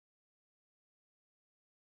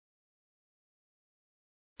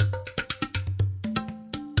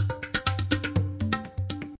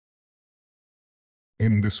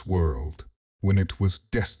In this world, when it was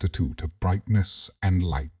destitute of brightness and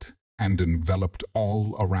light, and enveloped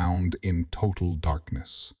all around in total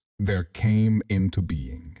darkness, there came into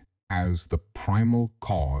being, as the primal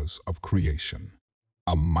cause of creation,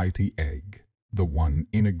 a mighty egg, the one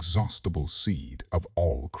inexhaustible seed of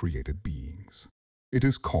all created beings. It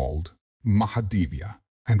is called Mahadevya,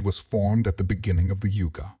 and was formed at the beginning of the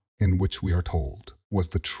Yuga, in which we are told was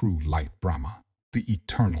the true light Brahma, the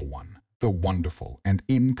eternal one, the wonderful and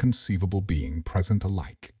inconceivable being present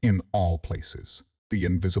alike in all places, the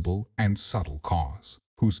invisible and subtle cause,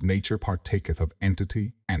 whose nature partaketh of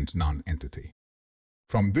entity and non-entity.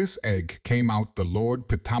 From this egg came out the Lord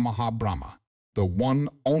Pitamaha Brahma, the one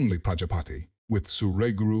only Prajapati, with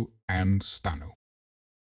Sureguru and Stanu.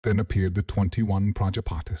 Then appeared the 21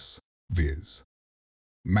 Prajapatis, viz.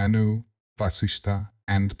 Manu, Vasishta,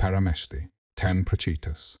 and Parameshti, 10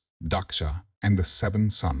 Prachitas, Daksha, and the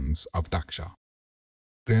 7 sons of Daksha.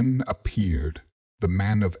 Then appeared the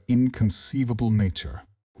man of inconceivable nature,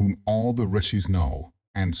 whom all the rishis know,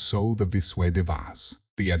 and so the Visvedevas,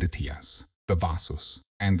 the Adityas, the Vasus,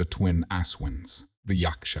 and the twin Aswins, the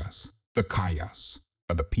Yakshas, the Kayas,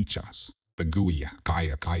 the Pichas, the Guya,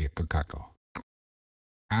 Kaya, Kakako.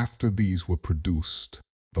 After these were produced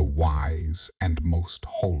the wise and most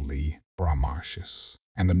holy Brahmarshis,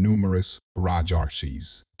 and the numerous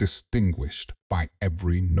Rajarshis, distinguished by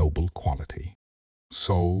every noble quality.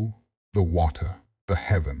 So the water, the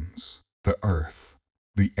heavens, the earth,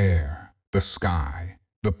 the air, the sky,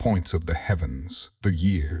 the points of the heavens, the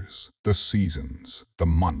years, the seasons, the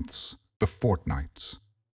months, the fortnights,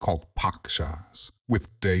 called pakshas,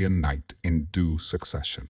 with day and night in due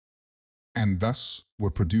succession. And thus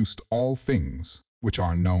were produced all things which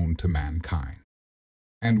are known to mankind.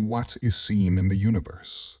 And what is seen in the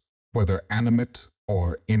universe, whether animate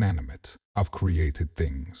or inanimate, of created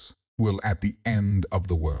things, will at the end of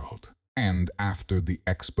the world, and after the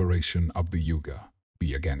expiration of the Yuga,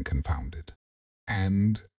 be again confounded.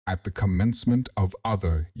 And at the commencement of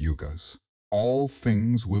other Yugas, all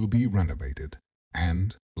things will be renovated,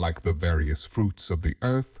 and, like the various fruits of the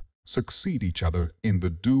earth, succeed each other in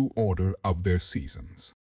the due order of their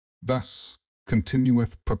seasons. Thus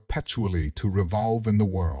continueth perpetually to revolve in the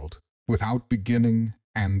world, without beginning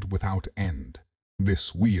and without end,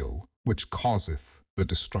 this wheel which causeth the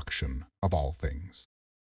destruction of all things.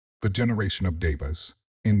 The generation of Devas,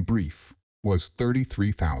 in brief, was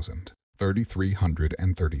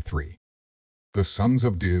 33,333. The sons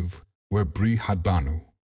of Div were Brihadbanu,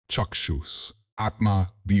 Chakshus,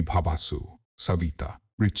 Atma Vibhavasu, Savita,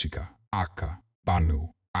 Richika, Aka,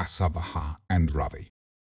 Banu, Asavaha, and Ravi.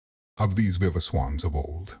 Of these Vivaswans of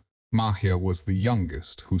old, Mahya was the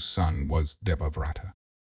youngest, whose son was Debavrata.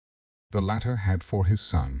 The latter had for his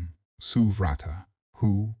son Suvrata,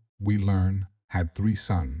 who, we learn, had 3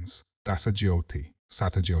 sons, Dasajyoti,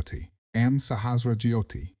 Satajyoti, and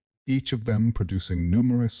Sahasrajyoti, each of them producing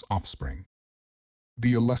numerous offspring.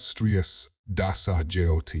 The illustrious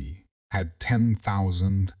Dasajyoti had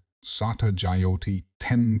 10,000, Satajyoti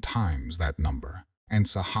 10 times that number, and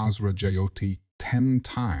Sahasrajyoti 10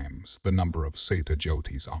 times the number of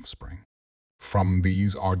Satajyoti's offspring. From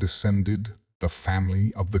these are descended the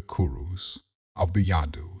family of the Kurus, of the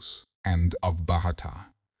Yadus, and of Bharata,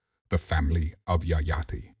 the family of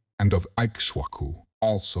Yayati, and of Ikshwaku,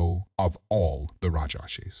 also of all the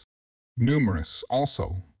Rajarshis. Numerous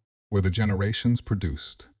also were the generations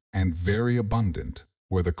produced, and very abundant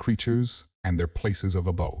were the creatures and their places of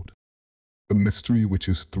abode. The mystery which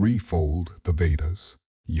is threefold, the Vedas,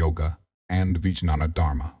 Yoga, and Vijnana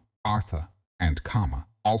Dharma, Artha, and Kama,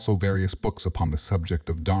 also various books upon the subject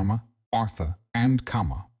of Dharma, Artha, and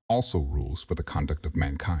Kama, also rules for the conduct of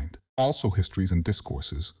mankind, also histories and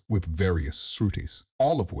discourses with various Srutis,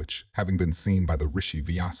 all of which, having been seen by the Rishi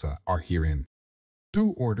Vyasa, are herein.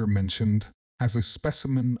 Due order mentioned as a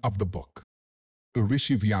specimen of the book. The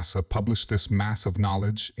Rishi Vyasa published this mass of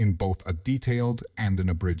knowledge in both a detailed and an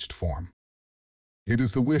abridged form. It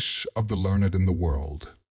is the wish of the learned in the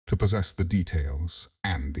world to possess the details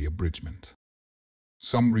and the abridgment.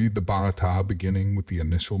 Some read the Bharata beginning with the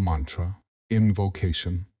initial mantra,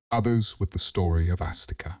 invocation, others with the story of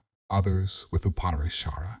Astika, others with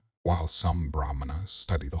Uparishara, while some Brahmanas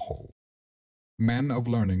study the whole. Men of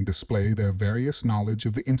learning display their various knowledge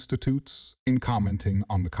of the institutes in commenting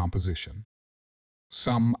on the composition.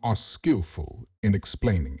 Some are skillful in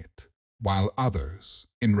explaining it, while others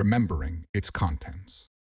in remembering its contents.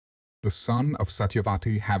 The son of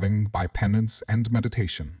Satyavati, having, by penance and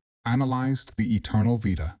meditation, analyzed the eternal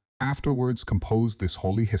Veda, afterwards composed this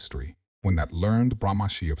holy history, when that learned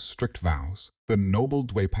Brahmashi of strict vows, the noble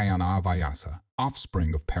Dvaipayana Vyasa,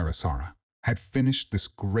 offspring of Parasara, had finished this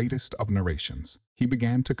greatest of narrations, he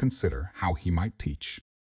began to consider how he might teach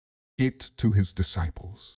it to his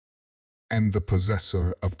disciples. And the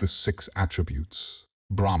possessor of the 6 attributes,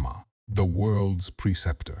 Brahma, the world's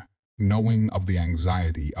preceptor, knowing of the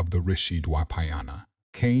anxiety of the Rishi Dwapayana,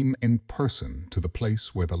 came in person to the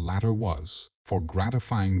place where the latter was, for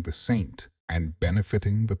gratifying the saint and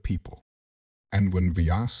benefiting the people. And when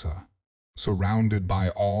Vyasa, surrounded by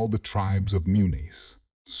all the tribes of Munis,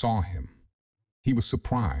 saw him, he was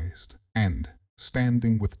surprised, and,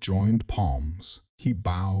 standing with joined palms, he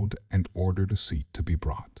bowed and ordered a seat to be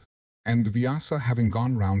brought. And Vyasa, having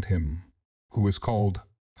gone round him, who is called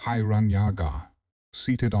Hiranyaga,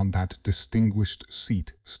 seated on that distinguished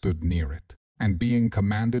seat, stood near it, and being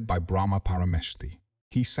commanded by Brahma Parameshti,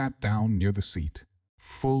 he sat down near the seat,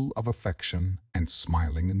 full of affection and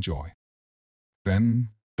smiling in joy. Then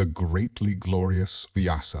the greatly glorious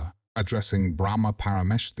Vyasa, addressing Brahma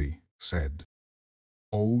Parameshti, said,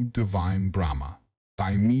 O divine Brahma,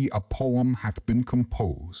 by me a poem hath been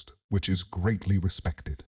composed, which is greatly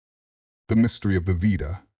respected. The mystery of the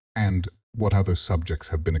Veda, and what other subjects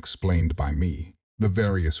have been explained by me, the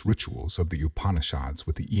various rituals of the Upanishads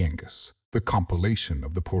with the Iyengas, the compilation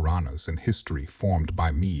of the Puranas and history formed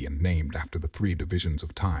by me and named after the 3 divisions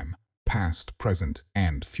of time, past, present,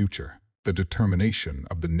 and future, the determination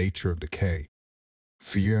of the nature of decay,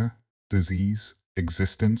 fear, disease,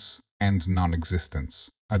 existence, and non-existence,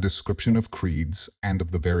 a description of creeds and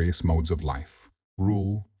of the various modes of life,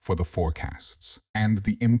 rule for the forecasts, and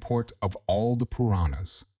the import of all the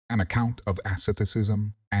Puranas, an account of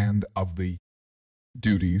asceticism and of the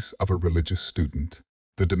duties of a religious student,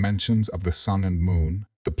 the dimensions of the sun and moon,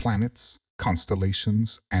 the planets,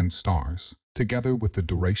 constellations, and stars, together with the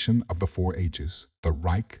duration of the 4 ages, the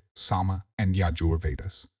Rik, Sama, and Yajur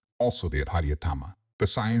Vedas, also the Adhyatama, the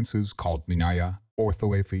sciences called Nyaya,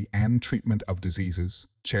 orthoaphy, and treatment of diseases,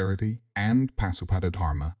 charity, and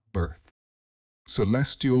Pasupadadharma, birth,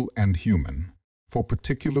 celestial and human, for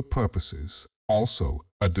particular purposes, also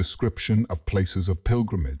a description of places of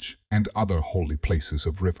pilgrimage and other holy places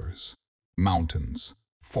of rivers, mountains,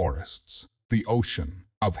 forests, the ocean,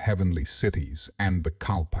 of heavenly cities and the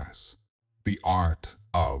kalpas, the art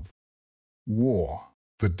of war,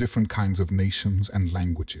 the different kinds of nations and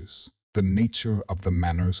languages, the nature of the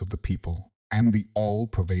manners of the people, and the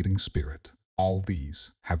all-pervading spirit. All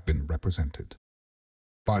these have been represented.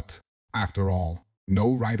 But, after all,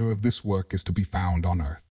 no writer of this work is to be found on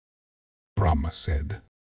earth. Brahma said,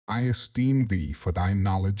 I esteem thee for thy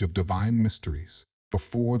knowledge of divine mysteries,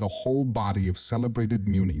 before the whole body of celebrated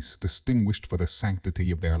munis distinguished for the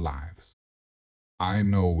sanctity of their lives. I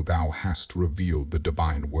know thou hast revealed the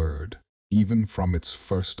divine word, even from its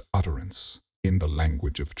first utterance, in the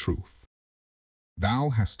language of truth.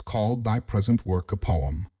 Thou hast called thy present work a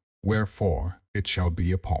poem, wherefore it shall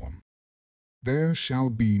be a poem. There shall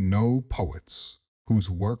be no poets whose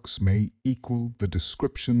works may equal the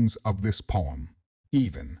descriptions of this poem,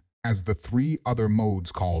 even as the 3 other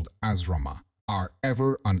modes called asrama are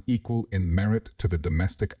ever unequal in merit to the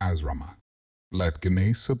domestic asrama. Let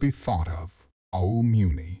Ganesa be thought of, O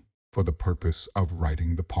Muni, for the purpose of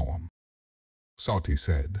writing the poem. Sati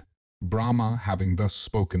said, Brahma, having thus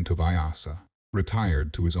spoken to Vyasa,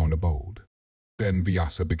 retired to his own abode. Then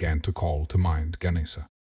Vyasa began to call to mind Ganesa.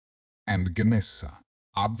 And Ganesa,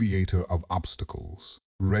 obviator of obstacles,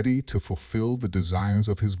 ready to fulfill the desires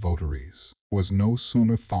of his votaries, was no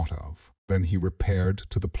sooner thought of than he repaired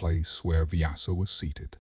to the place where Vyasa was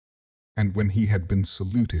seated. And when he had been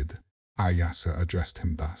saluted, Vyasa addressed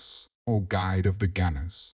him thus, O guide of the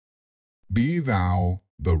Ganas, be thou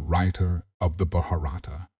the writer of the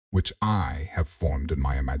Mahabharata, which I have formed in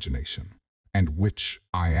my imagination, and which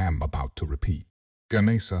I am about to repeat.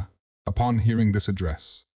 Ganesa, upon hearing this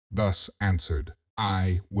address, thus answered,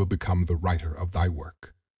 I will become the writer of thy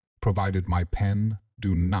work, provided my pen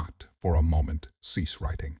do not for a moment cease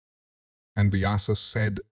writing. And Vyasa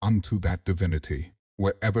said unto that divinity,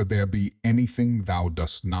 wherever there be anything thou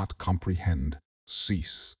dost not comprehend,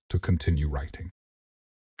 cease to continue writing.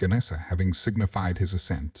 Ganesa, having signified his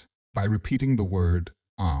assent by repeating the word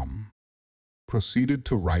proceeded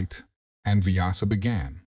to write, and Vyasa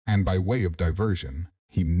began, and by way of diversion,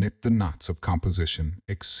 he knit the knots of composition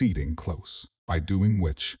exceeding close, by doing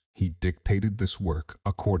which he dictated this work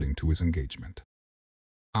according to his engagement.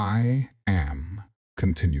 I am,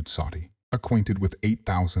 continued Sati, acquainted with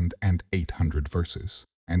 8,800 verses,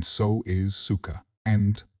 and so is Sukha,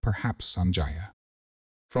 and perhaps Sanjaya.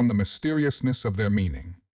 From the mysteriousness of their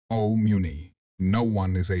meaning, O Muni, no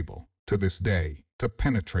one is able, to this day, to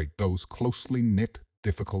penetrate those closely knit,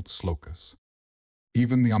 difficult slokas.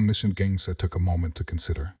 Even the omniscient Gangsa took a moment to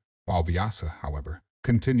consider. while Vyasa, however,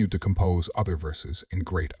 continued to compose other verses in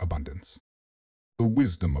great abundance. The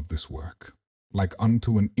wisdom of this work, like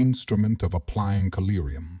unto an instrument of applying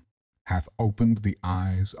collyrium, hath opened the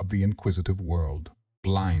eyes of the inquisitive world,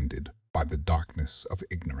 blinded by the darkness of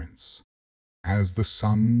ignorance. As the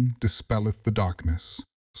sun dispelleth the darkness,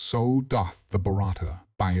 so doth the Bharata,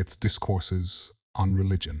 by its discourses on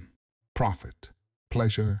religion, profit,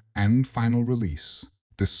 pleasure, and final release,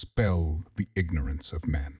 dispel the ignorance of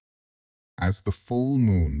men. As the full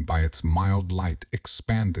moon by its mild light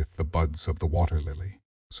expandeth the buds of the water lily,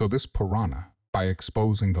 so this Purana, by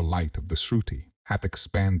exposing the light of the Shruti, hath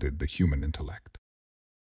expanded the human intellect.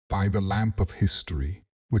 By the lamp of history,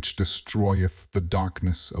 which destroyeth the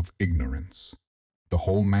darkness of ignorance, the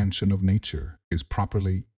whole mansion of nature is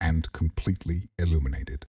properly and completely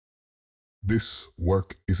illuminated. This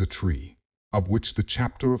work is a tree, of which the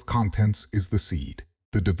chapter of contents is the seed.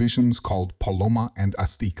 The divisions called Paloma and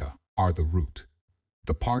Astika are the root.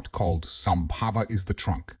 The part called Sambhava is the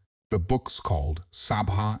trunk. The books called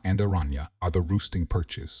Sabha and Aranya are the roosting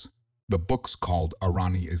perches. The books called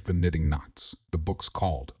Arani is the knitting knots. The books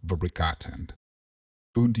called Varikatand.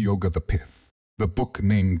 Udyoga the pith. The book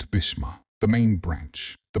named Bhishma, the main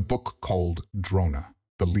branch. The book called Drona,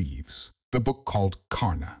 the leaves. The book called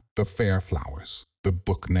Karna, the fair flowers. The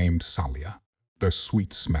book named Salya, their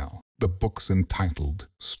sweet smell. The books entitled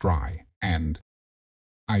Strai and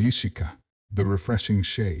Aishika, the refreshing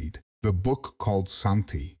shade. The book called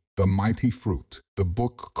Santi, the mighty fruit. The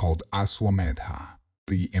book called Aswamedha,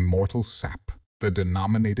 the immortal sap. The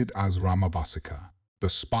denominated Asramavasika, the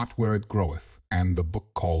spot where it groweth. And the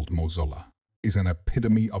book called Mozola is an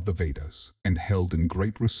epitome of the Vedas and held in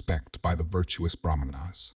great respect by the virtuous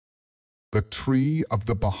Brahmanas. The tree of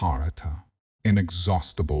the Bharata,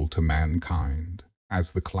 inexhaustible to mankind,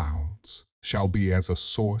 as the clouds, shall be as a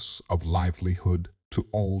source of livelihood to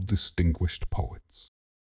all distinguished poets.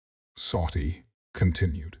 Sati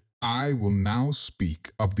continued, I will now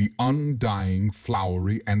speak of the undying,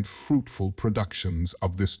 flowery, and fruitful productions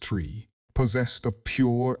of this tree, possessed of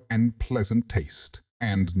pure and pleasant taste,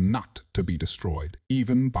 and not to be destroyed,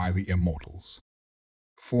 even by the immortals.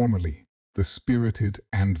 Formerly, the spirited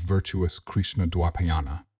and virtuous Krishna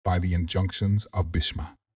Dwapayana, by the injunctions of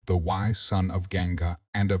Bhishma, the wise son of Ganga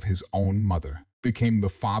and of his own mother, became the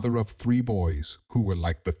father of 3 boys who were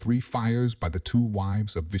like the 3 fires by the 2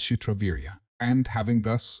 wives of Vishitravirya, and having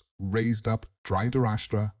thus raised up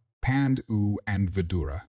Dhritarashtra, Pandu, and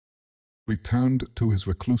Vidura, returned to his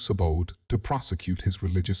recluse abode to prosecute his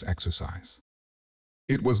religious exercise.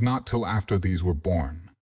 It was not till after these were born,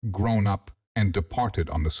 grown up, and departed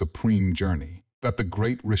on the supreme journey, that the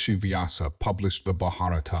great Rishi Vyasa published the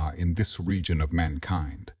Bharata in this region of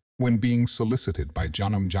mankind. When being solicited by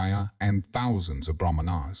Janamjaya and thousands of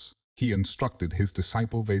Brahmanas, he instructed his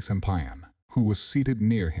disciple Vaisampayan, who was seated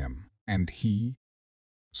near him, and he,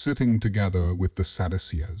 sitting together with the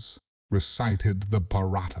Sadhusyas, recited the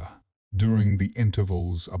Bharata during the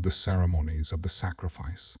intervals of the ceremonies of the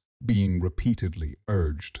sacrifice, being repeatedly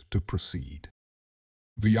urged to proceed.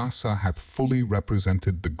 Vyasa hath fully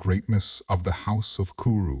represented the greatness of the house of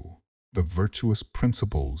Kuru, the virtuous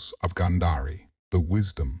principles of Gandhari, the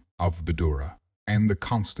wisdom of Vidura, and the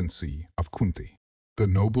constancy of Kunti. The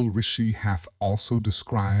noble Rishi hath also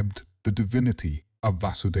described the divinity of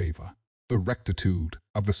Vasudeva, the rectitude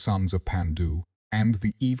of the sons of Pandu, and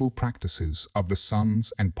the evil practices of the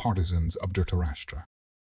sons and partisans of Dhritarashtra.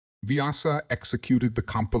 Vyasa executed the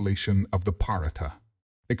compilation of the Bharata,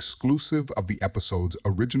 exclusive of the episodes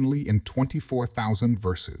originally in 24,000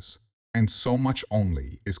 verses, and so much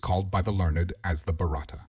only is called by the learned as the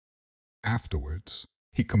Bharata. Afterwards,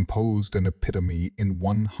 he composed an epitome in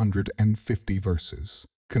 150 verses,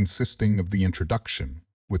 consisting of the introduction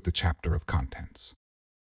with the chapter of contents.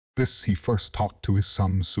 This he first taught to his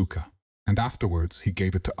son Sukha, and afterwards he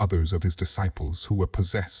gave it to others of his disciples who were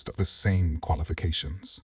possessed of the same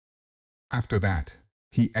qualifications. After that,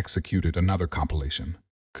 he executed another compilation,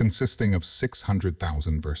 consisting of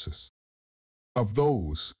 600,000 verses. Of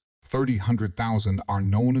those, 300,000 are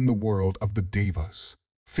known in the world of the Devas,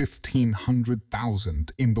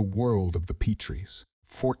 1,500,000 in the world of the Pitris,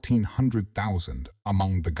 1,400,000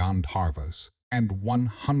 among the Gandharvas, and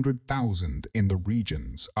 100,000 in the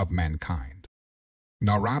regions of mankind.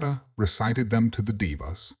 Narada recited them to the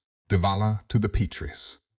Devas, Devala to the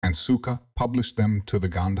Pitris, and Sukha published them to the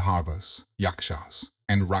Gandharvas, Yakshas,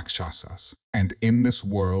 and Rakshasas, and in this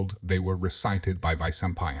world they were recited by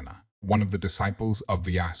Vaisampayana, one of the disciples of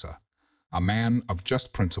Vyasa, a man of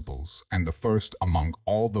just principles and the first among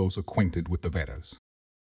all those acquainted with the Vedas.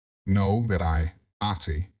 Know that I,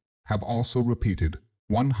 Ati, have also repeated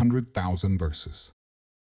 100,000 verses.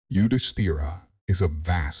 Yudhishthira is a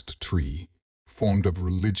vast tree, formed of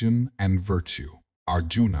religion and virtue.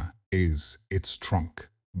 Arjuna is its trunk,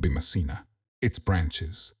 Bhimasena. Its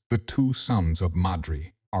branches, the two sons of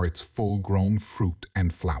Madri, are its full-grown fruit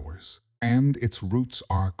and flowers, and its roots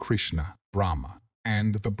are Krishna, Brahma,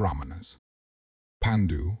 and the Brahmanas.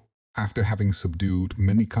 Pandu, after having subdued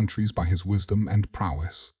many countries by his wisdom and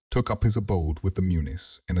prowess, took up his abode with the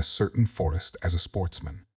Munis in a certain forest as a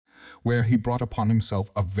sportsman, where he brought upon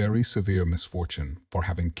himself a very severe misfortune for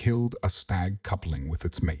having killed a stag coupling with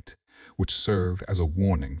its mate, which served as a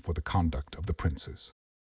warning for the conduct of the princes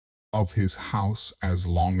of his house as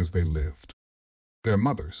long as they lived. Their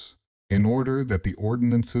mothers, in order that the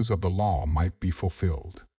ordinances of the law might be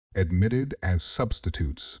fulfilled, admitted as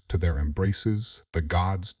substitutes to their embraces the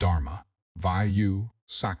gods Dharma, Vayu,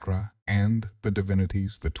 Sakra, and the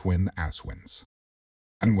divinities the twin Aswins.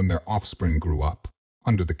 And when their offspring grew up,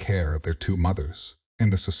 under the care of their two mothers, in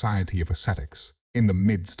the society of ascetics, in the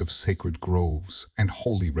midst of sacred groves and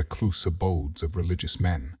holy recluse abodes of religious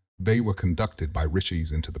men, they were conducted by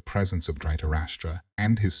rishis into the presence of Dhritarashtra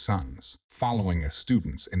and his sons, following as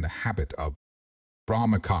students in the habit of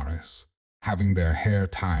brahmacharis, having their hair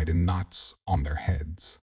tied in knots on their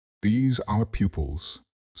heads. "These our pupils,"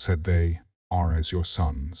 said they, "are as your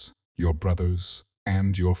sons, your brothers,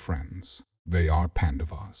 and your friends. They are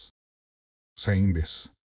Pandavas." Saying this,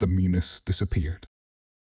 the Munis disappeared.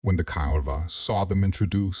 When the Kauravas saw them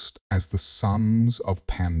introduced as the sons of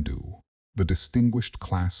Pandu, the distinguished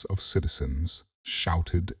class of citizens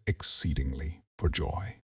shouted exceedingly for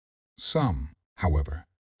joy. Some, however,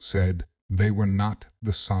 said they were not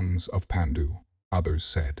the sons of Pandu. Others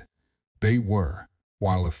said they were,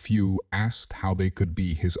 while a few asked how they could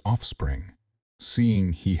be his offspring,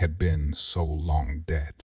 seeing he had been so long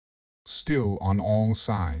dead. Still on all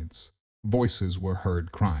sides, voices were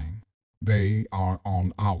heard crying, "They are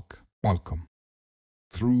on Auk, welcome.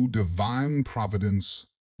 Through divine providence,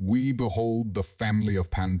 we behold the family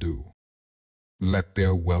of Pandu. Let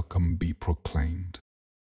their welcome be proclaimed."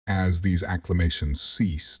 As these acclamations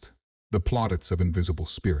ceased, the plaudits of invisible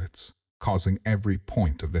spirits, causing every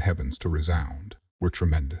point of the heavens to resound, were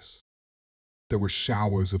tremendous. There were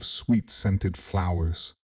showers of sweet-scented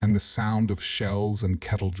flowers and the sound of shells and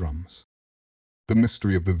kettle drums. The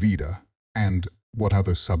mystery of the Veda, and what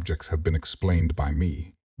other subjects have been explained by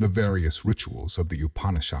me, the various rituals of the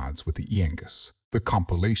Upanishads with the Iyengas, the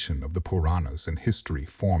compilation of the Puranas and history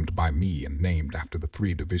formed by me and named after the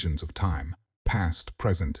three divisions of time, past,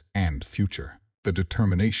 present, and future, the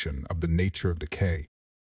determination of the nature of decay,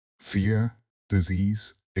 fear,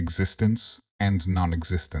 disease, existence, and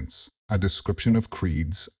non-existence, a description of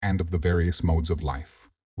creeds and of the various modes of life,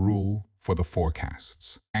 rule for the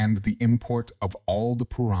forecasts, and the import of all the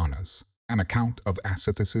Puranas, an account of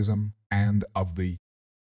asceticism and of the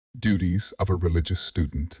duties of a religious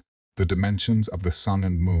student, the dimensions of the sun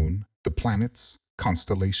and moon, the planets,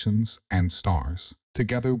 constellations, and stars,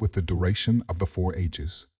 together with the duration of the 4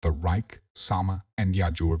 ages, the Rik, Sama, and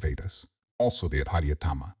Yajur Vedas, also the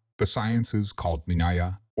Adhyatama, the sciences called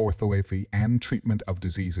Nyaya, orthoaphy, and treatment of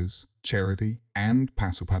diseases, charity, and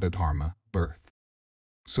Pasupadadharma, birth,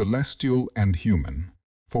 celestial and human,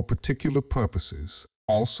 for particular purposes,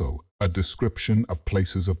 also a description of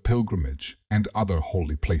places of pilgrimage and other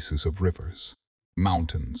holy places of rivers,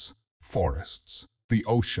 mountains, forests, the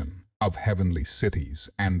ocean, of heavenly cities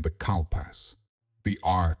and the kalpas, the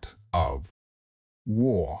art of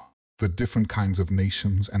war, the different kinds of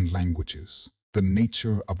nations and languages, the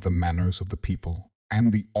nature of the manners of the people,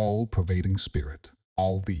 and the all-pervading spirit.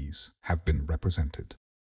 All these have been represented.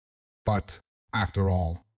 But, after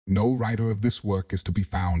all, no writer of this work is to be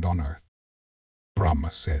found on earth.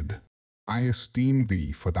 Brahma said, "I esteem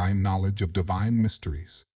thee for thy knowledge of divine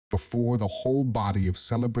mysteries, before the whole body of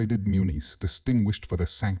celebrated munis distinguished for the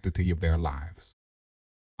sanctity of their lives.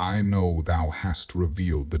 I know thou hast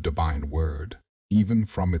revealed the divine word, even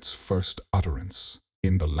from its first utterance,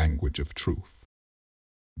 in the language of truth.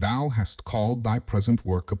 Thou hast called thy present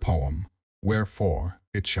work a poem, wherefore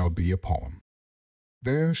it shall be a poem.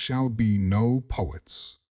 There shall be no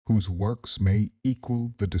poets whose works may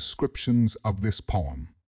equal the descriptions of this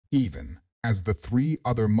poem, even as the 3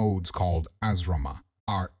 other modes called asrama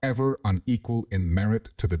are ever unequal in merit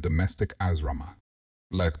to the domestic asrama.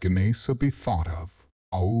 Let Ganesa be thought of,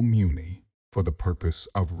 O Muni, for the purpose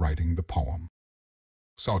of writing the poem."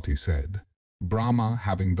 Sati said, Brahma,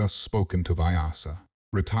 having thus spoken to Vyasa,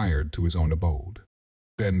 retired to his own abode.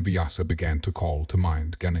 Then Vyasa began to call to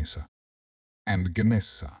mind Ganesa. And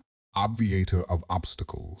Ganesa, obviator of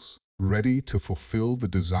obstacles, ready to fulfill the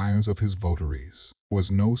desires of his votaries,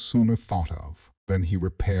 was no sooner thought of Then he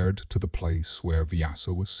repaired to the place where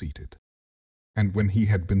Vyasa was seated. And when he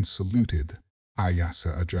had been saluted,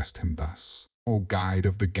 Vyasa addressed him thus: O guide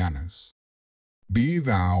of the Ganas, be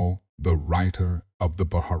thou the writer of the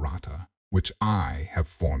Mahabharata, which I have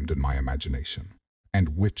formed in my imagination,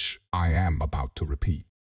 and which I am about to repeat.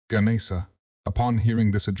 Ganesa, upon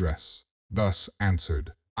hearing this address, thus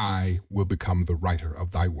answered: I will become the writer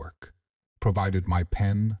of thy work, provided my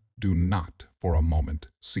pen do not for a moment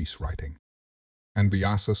cease writing. And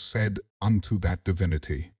Vyasa said unto that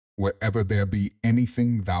divinity: Wherever there be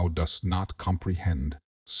anything thou dost not comprehend,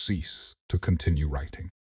 cease to continue writing.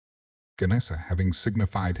 Ganesa, having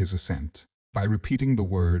signified his assent by repeating the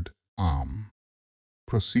word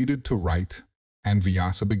proceeded to write, and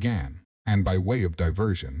Vyasa began, and by way of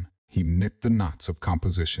diversion, he knit the knots of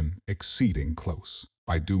composition exceeding close,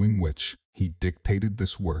 by doing which he dictated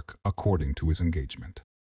this work according to his engagement.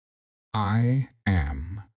 I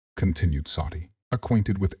am, continued Sati,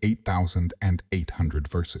 acquainted with 8,800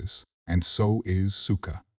 verses, and so is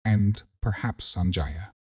Sukha, and perhaps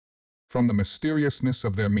Sanjaya. From the mysteriousness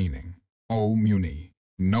of their meaning, O Muni,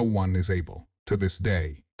 no one is able, to this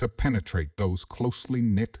day, to penetrate those closely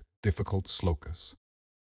knit, difficult slokas.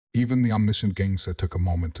 Even the omniscient Gangsa took a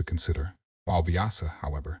moment to consider, while Vyasa,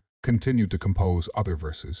 however, continued to compose other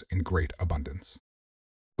verses in great abundance.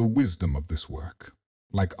 The wisdom of this work,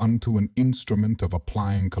 like unto an instrument of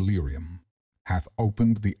applying collyrium, hath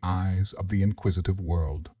opened the eyes of the inquisitive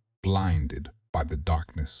world, blinded by the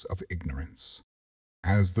darkness of ignorance.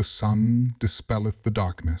 As the sun dispelleth the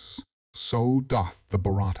darkness, so doth the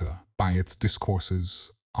Bharata, by its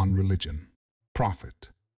discourses on religion, profit,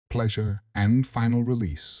 pleasure, and final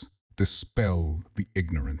release, dispel the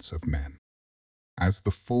ignorance of men. As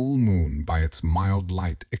the full moon by its mild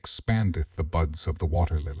light expandeth the buds of the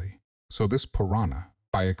water lily, so this Purana,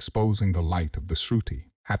 by exposing the light of the Shruti,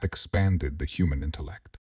 hath expanded the human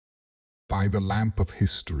intellect. By the lamp of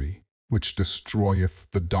history, which destroyeth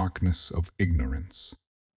the darkness of ignorance,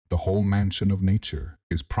 the whole mansion of nature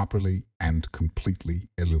is properly and completely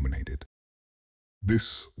illuminated.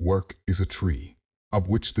 This work is a tree, of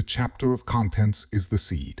which the chapter of contents is the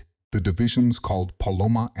seed. The divisions called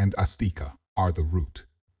Paloma and Astika are the root.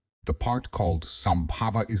 The part called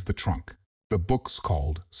Sambhava is the trunk. The books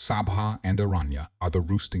called Sabha and Aranya are the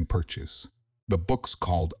roosting perches. The books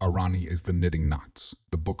called Arani is the knitting knots.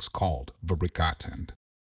 The books called Varikatand.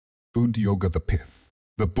 Udyoga the pith.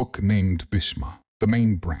 The book named Bhishma, the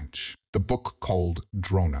main branch. The book called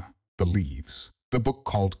Drona, the leaves. The book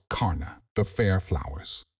called Karna, the fair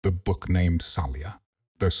flowers. The book named Salya,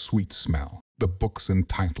 their sweet smell. The books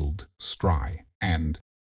entitled Strai and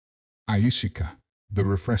Aishika, the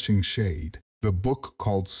refreshing shade. The book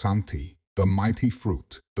called Santi, the mighty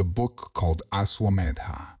fruit. The book called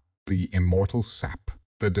Aswamedha, the immortal sap.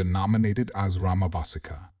 The denominated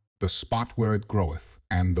Asramavasika, the spot where it groweth.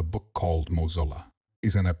 And the book called Mozola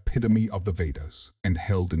is an epitome of the Vedas and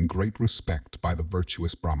held in great respect by the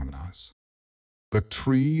virtuous Brahmanas. The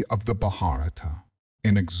tree of the Mahabharata,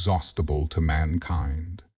 inexhaustible to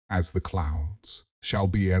mankind as the clouds, shall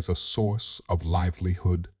be as a source of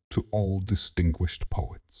livelihood to all distinguished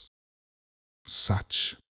poets.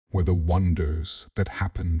 Such were the wonders that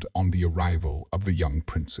happened on the arrival of the young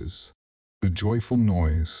princes. The joyful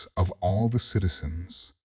noise of all the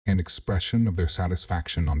citizens, in expression of their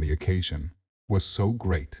satisfaction on the occasion, was so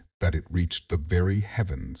great that it reached the very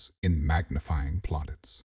heavens in magnifying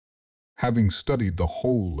plaudits. Having studied the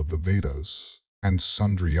whole of the Vedas and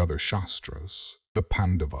sundry other Shastras, the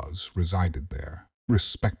Pandavas resided there,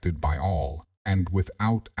 respected by all and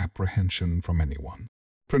without apprehension from anyone.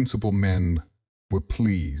 Principal men were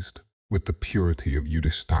pleased with the purity of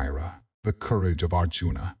Yudhishthira, the courage of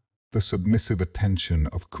Arjuna, the submissive attention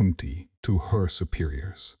of Kunti to her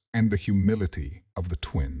superiors, and the humility of the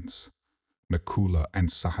twins, Nakula and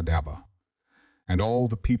Sahadeva, and all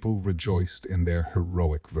the people rejoiced in their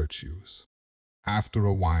heroic virtues. After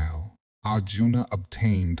a while, Arjuna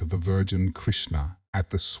obtained the virgin Krishna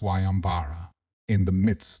at the Swayamvara in the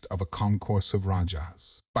midst of a concourse of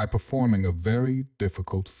rajas by performing a very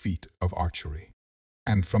difficult feat of archery.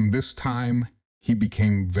 And from this time, he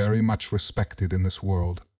became very much respected in this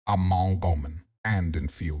world among bowmen and in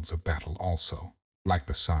fields of battle also. Like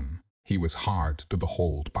the sun, he was hard to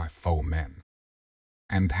behold by foemen.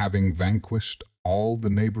 And having vanquished all the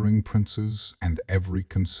neighboring princes and every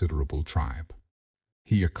considerable tribe,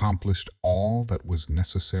 he accomplished all that was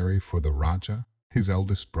necessary for the Raja, his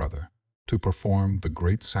eldest brother, to perform the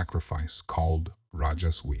great sacrifice called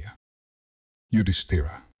Rajaswiya.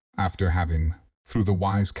 Yudhishthira, after having, through the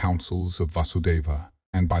wise counsels of Vasudeva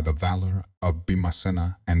and by the valor of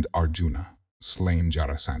Bhimasena and Arjuna, slain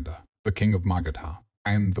Jarasandha, the king of Magadha,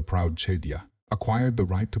 and the proud Chaitya, acquired the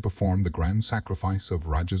right to perform the grand sacrifice of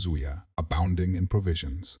Rajasuya, abounding in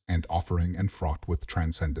provisions and offering and fraught with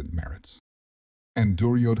transcendent merits. And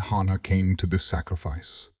Duryodhana came to this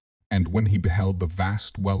sacrifice, and when he beheld the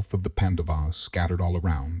vast wealth of the Pandavas scattered all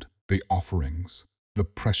around, the offerings, the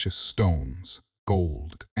precious stones,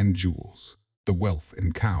 gold and jewels, the wealth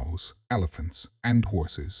in cows, elephants, and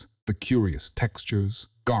horses, the curious textures,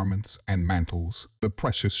 garments and mantles, the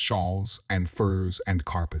precious shawls and furs and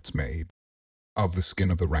carpets made of the skin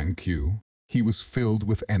of the Ranku, he was filled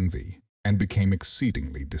with envy and became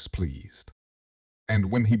exceedingly displeased. And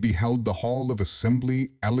when he beheld the hall of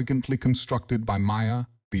assembly elegantly constructed by Maya,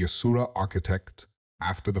 the Asura architect,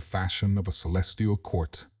 after the fashion of a celestial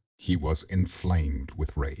court, he was inflamed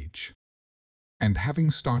with rage. And having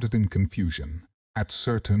started in confusion at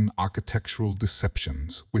certain architectural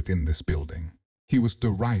deceptions within this building, he was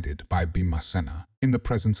derided by Bhimasena in the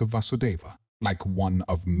presence of Vasudeva, like one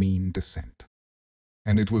of mean descent.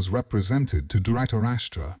 And it was represented to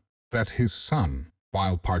Dhritarashtra that his son,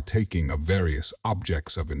 while partaking of various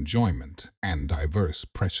objects of enjoyment and diverse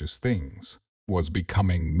precious things, was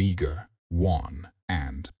becoming meager, wan,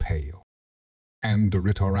 and pale. And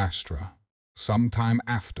Dhritarashtra, some time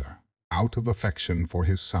after, out of affection for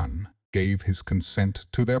his son, gave his consent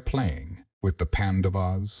to their playing with the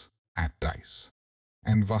Pandavas at dice.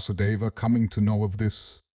 And Vasudeva, coming to know of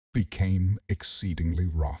this, became exceedingly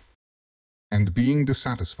wroth. And being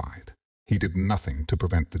dissatisfied, he did nothing to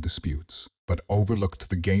prevent the disputes, but overlooked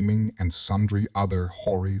the gaming and sundry other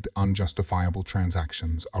horrid, unjustifiable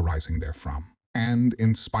transactions arising therefrom. And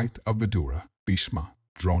in spite of Vidura, Bhishma,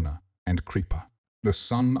 Drona, and Kripa, the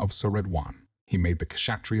son of Saredwan, he made the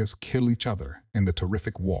Kshatriyas kill each other in the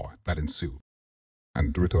terrific war that ensued.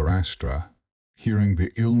 And Dhritarashtra, hearing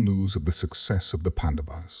the ill news of the success of the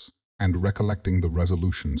Pandavas, and recollecting the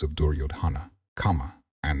resolutions of Duryodhana, Kama,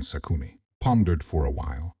 and Sakuni, pondered for a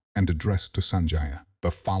while, and addressed to Sanjaya the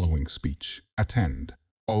following speech: Attend,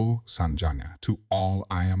 O Sanjaya, to all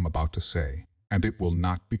I am about to say, and it will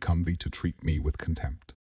not become thee to treat me with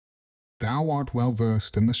contempt. Thou art well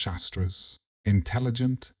versed in the Shastras,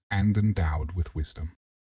 intelligent and endowed with wisdom.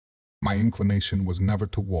 My inclination was never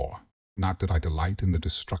to war, not did I delight in the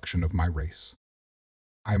destruction of my race.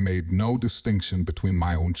 I made no distinction between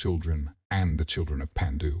my own children and the children of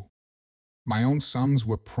Pandu. My own sons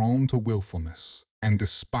were prone to willfulness and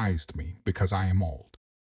despised me because I am old.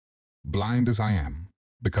 Blind as I am,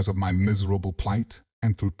 because of my miserable plight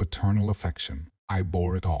and through paternal affection, I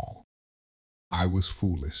bore it all. I was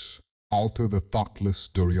foolish, alter the thoughtless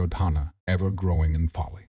Duryodhana, ever growing in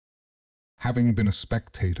folly. Having been a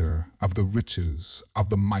spectator of the riches of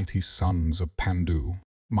the mighty sons of Pandu,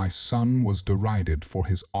 my son was derided for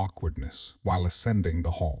his awkwardness while ascending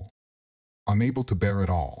the hall. Unable to bear it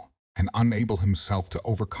all, and unable himself to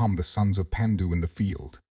overcome the sons of Pandu in the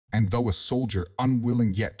field, and though a soldier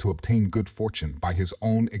unwilling yet to obtain good fortune by his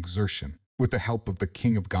own exertion, with the help of the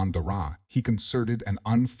king of Gandhara, he concerted an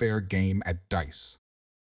unfair game at dice.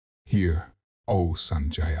 Hear, O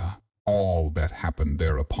Sanjaya, all that happened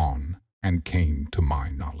thereupon, and came to my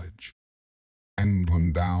knowledge. And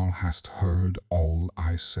when thou hast heard all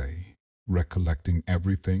I say, recollecting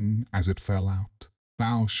everything as it fell out,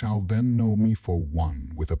 thou shalt then know me for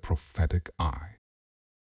one with a prophetic eye.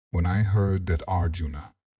 When I heard that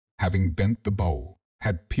Arjuna, having bent the bow,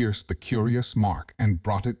 had pierced the curious mark and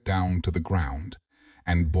brought it down to the ground,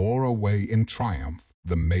 and bore away in triumph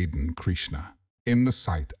the maiden Krishna, in the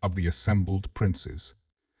sight of the assembled princes,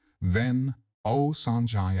 then, O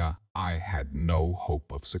Sanjaya, I had no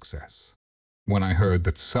hope of success. When I heard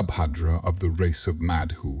that Subhadra of the race of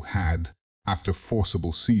Madhu had, after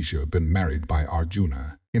forcible seizure, been married by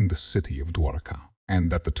Arjuna in the city of Dwarka,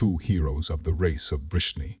 and that the two heroes of the race of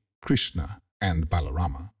Vrishni, Krishna and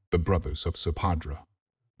Balarama, the brothers of Subhadra,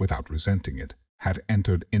 without resenting it, had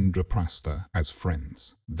entered Indraprastha as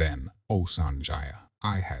friends, then, O Sanjaya,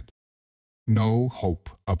 I had no hope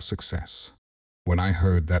of success. When I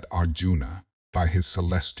heard that Arjuna, by his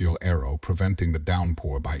celestial arrow preventing the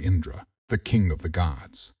downpour by Indra, the king of the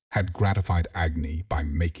gods, had gratified Agni by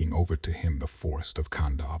making over to him the forest of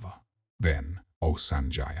Khandava, then, O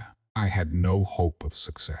Sanjaya, I had no hope of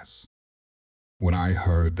success. When I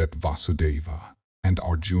heard that Vasudeva and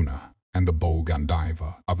Arjuna and the bow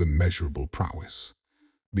Gandhaiva of immeasurable prowess,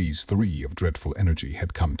 these three of dreadful energy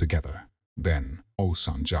had come together, then, O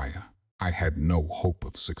Sanjaya, I had no hope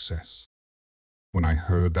of success. When I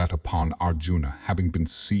heard that upon Arjuna having been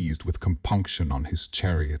seized with compunction on his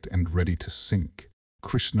chariot and ready to sink,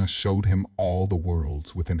 Krishna showed him all the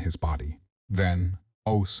worlds within his body, then,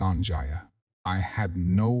 O Sanjaya, I had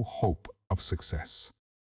no hope of success.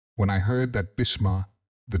 When I heard that Bhishma,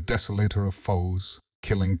 the desolator of foes,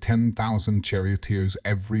 killing 10,000 charioteers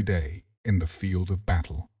every day in the field of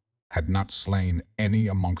battle, had not slain any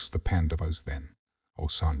amongst the Pandavas, then, O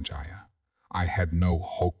Sanjaya, I had no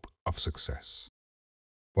hope of success.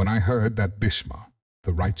 When I heard that Bhishma,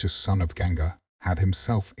 the righteous son of Ganga, had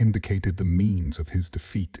himself indicated the means of his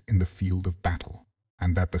defeat in the field of battle,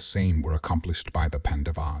 and that the same were accomplished by the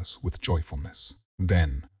Pandavas with joyfulness,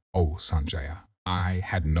 then, O Sanjaya, I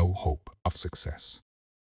had no hope of success.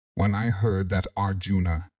 When I heard that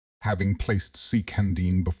Arjuna, having placed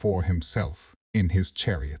Sikandin before himself in his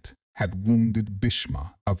chariot, had wounded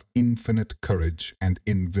Bhishma of infinite courage and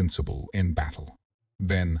invincible in battle,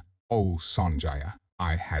 then, O Sanjaya,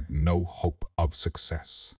 I had no hope of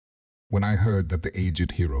success. When I heard that the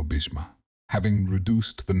aged hero Bhishma, having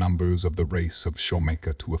reduced the numbers of the race of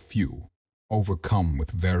Shomeka to a few, overcome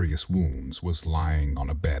with various wounds, was lying on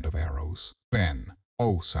a bed of arrows, then,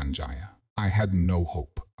 O Sanjaya, I had no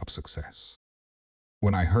hope of success.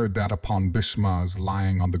 When I heard that upon Bhishma's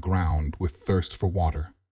lying on the ground with thirst for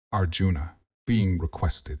water, Arjuna, being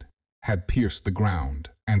requested, had pierced the ground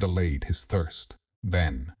and allayed his thirst,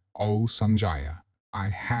 then, O Sanjaya, I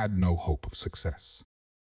had no hope of success.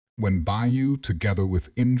 When Bayu, together with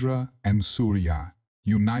Indra and Surya,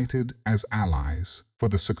 united as allies for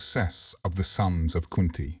the success of the sons of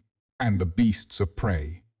Kunti, and the beasts of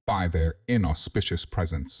prey, by their inauspicious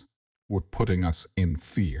presence, were putting us in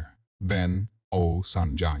fear, then, O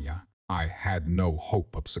Sanjaya, I had no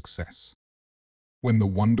hope of success. When the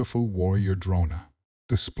wonderful warrior Drona,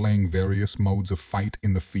 displaying various modes of fight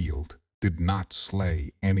in the field, did not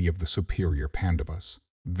slay any of the superior Pandavas,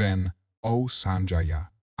 then, O Sanjaya,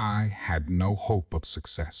 I had no hope of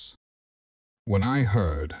success. When I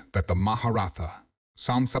heard that the Mahabharata,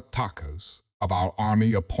 Sansaptakas of our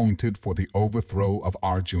army appointed for the overthrow of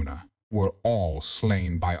Arjuna, were all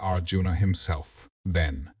slain by Arjuna himself,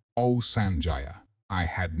 then, O Sanjaya, I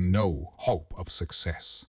had no hope of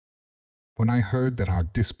success. When I heard that our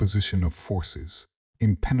disposition of forces,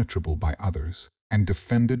 impenetrable by others, and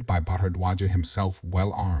defended by Bharadwaja himself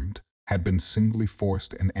well armed, had been singly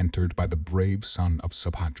forced and entered by the brave son of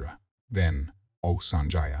Subhadra, then, O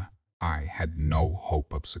Sanjaya, I had no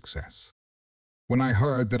hope of success. When I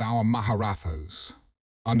heard that our Maharathas,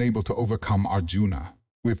 unable to overcome Arjuna,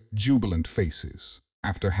 with jubilant faces,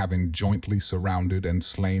 after having jointly surrounded and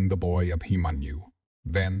slain the boy Abhimanyu,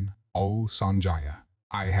 then, O Sanjaya,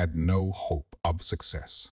 I had no hope of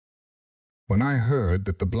success. When I heard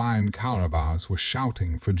that the blind Kauravas were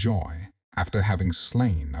shouting for joy after having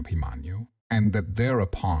slain Abhimanyu, and that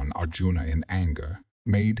thereupon Arjuna in anger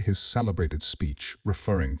made his celebrated speech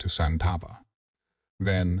referring to Sandhava,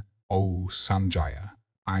 then, O Sanjaya,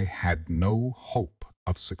 I had no hope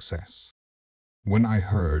of success. When I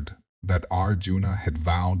heard that Arjuna had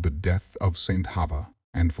vowed the death of Sandhava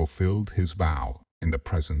and fulfilled his vow in the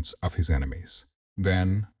presence of his enemies,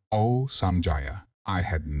 then, O Sanjaya, I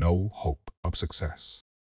had no hope of success.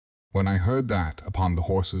 When I heard that, upon the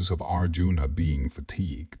horses of Arjuna being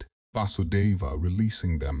fatigued, Vasudeva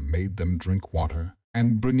releasing them made them drink water,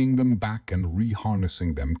 and bringing them back and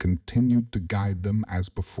reharnessing them continued to guide them as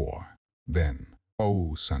before, then,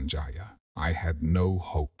 O Sanjaya, I had no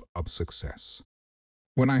hope of success.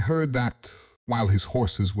 When I heard that, while his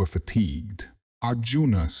horses were fatigued,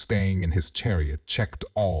 Arjuna, staying in his chariot, checked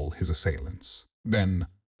all his assailants, then,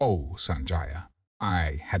 O Sanjaya,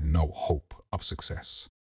 I had no hope of success.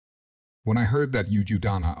 When I heard that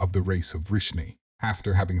Yudhudhana of the race of Vrishni,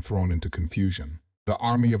 after having thrown into confusion the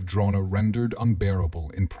army of Drona rendered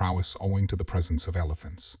unbearable in prowess owing to the presence of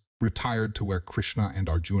elephants, retired to where Krishna and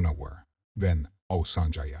Arjuna were, then, O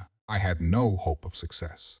Sanjaya, I had no hope of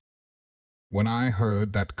success. When I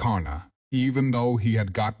heard that Karna, even though he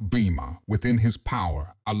had got Bhima within his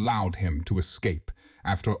power, allowed him to escape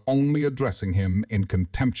after only addressing him in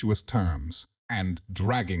contemptuous terms and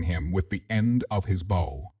dragging him with the end of his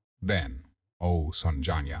bow, then, O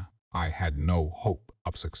Sanjaya, I had no hope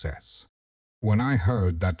of success. When I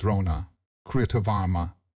heard that Drona,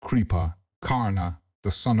 Kritavarma, Kripa, Karna,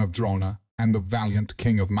 the son of Drona, and the valiant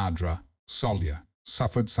king of Madra, Salya,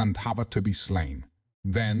 suffered Sandhava to be slain,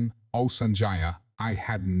 then, O Sanjaya, I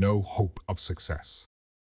had no hope of success.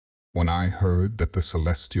 When I heard that the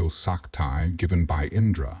celestial Sakti given by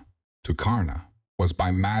Indra to Karna was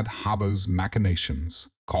by Madhava's machinations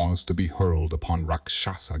caused to be hurled upon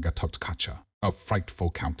Rakshasa Gatotkacha of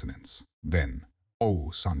frightful countenance, then,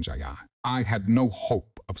 O Sanjaya, I had no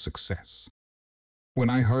hope of success. When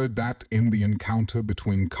I heard that in the encounter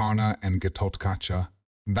between Karna and Gatotkacha,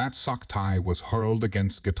 that Sakti was hurled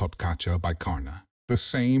against Gatotkacha by Karna, the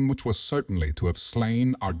same which was certainly to have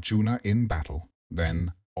slain Arjuna in battle,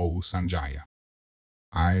 then, O Sanjaya,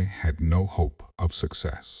 I had no hope of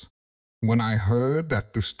success. When I heard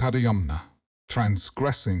that Drishtadyumna,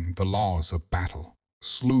 transgressing the laws of battle,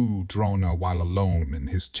 slew Drona while alone in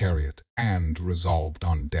his chariot and resolved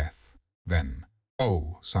on death, then,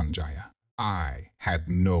 O Sanjaya, I had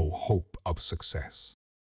no hope of success.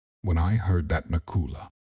 When I heard that Nakula,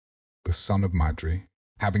 the son of Madri,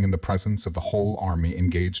 having in the presence of the whole army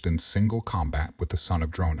engaged in single combat with the son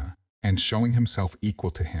of Drona, and showing himself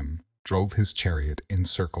equal to him, drove his chariot in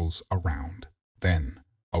circles around, then,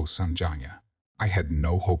 O Sanjaya, I had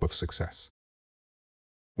no hope of success.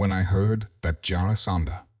 When I heard that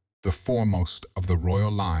Jarasandha, the foremost of the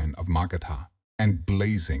royal line of Magadha, and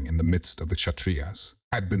blazing in the midst of the Kshatriyas,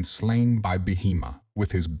 had been slain by Bhima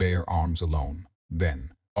with his bare arms alone,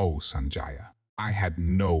 then, O Sanjaya, I had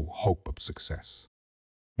no hope of success.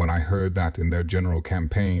 When I heard that in their general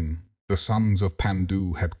campaign, the sons of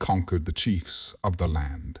Pandu had conquered the chiefs of the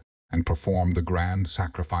land and performed the grand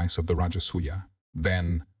sacrifice of the Rajasuya,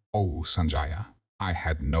 then, O Sanjaya, I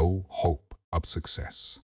had no hope of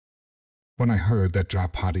success. When I heard that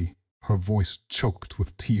Draupadi, her voice choked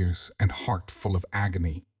with tears and heart full of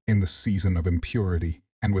agony, in the season of impurity,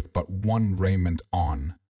 and with but one raiment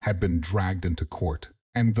on, had been dragged into court,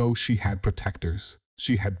 and though she had protectors,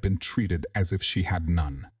 she had been treated as if she had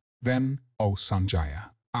none. Then, O Sanjaya,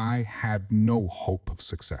 I had no hope of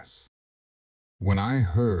success. When I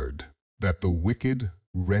heard that the wicked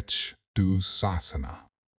wretch Dusasana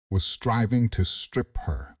was striving to strip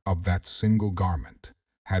her of that single garment,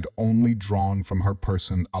 had only drawn from her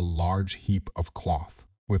person a large heap of cloth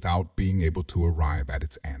without being able to arrive at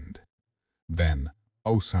its end, then,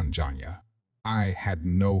 O Sanjaya, I had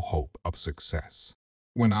no hope of success.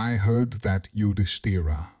 When I heard that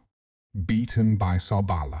Yudhishthira, beaten by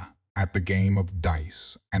Sabala at the game of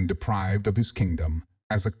dice and deprived of his kingdom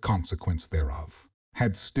as a consequence thereof,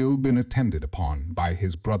 had still been attended upon by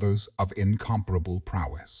his brothers of incomparable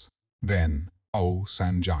prowess, then, O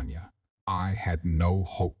Sanjanya, I had no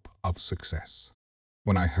hope of success.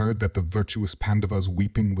 When I heard that the virtuous Pandavas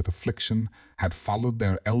weeping with affliction had followed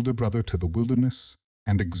their elder brother to the wilderness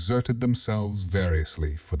and exerted themselves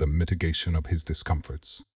variously for the mitigation of his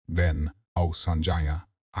discomforts, then, O Sanjaya,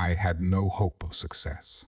 I had no hope of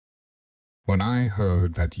success. When I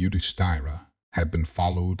heard that Yudhishthira had been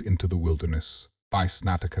followed into the wilderness by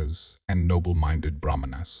Snatakas and noble-minded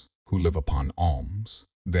Brahmanas who live upon alms,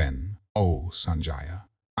 then, O Sanjaya,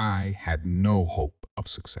 I had no hope of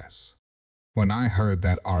success. When I heard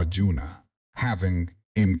that Arjuna, having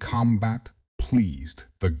in combat pleased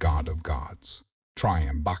the god of gods,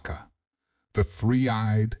 Triambaka, the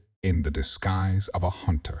three-eyed in the disguise of a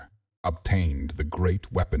hunter, obtained the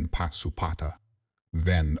great weapon Pasupata,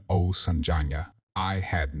 then, O Sanjanya, I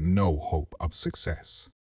had no hope of success.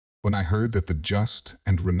 When I heard that the just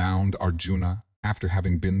and renowned Arjuna, after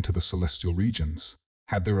having been to the celestial regions,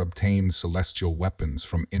 had there obtained celestial weapons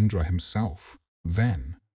from Indra himself,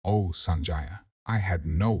 then, O Sanjaya, I had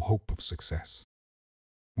no hope of success.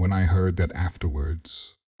 When I heard that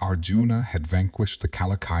afterwards Arjuna had vanquished the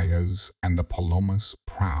Kalakayas and the Palomas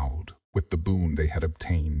proud with the boon they had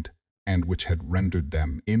obtained, and which had rendered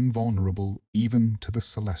them invulnerable even to the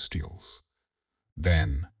celestials,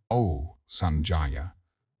 then, O Sanjaya,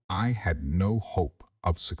 I had no hope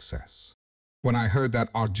of success. When I heard that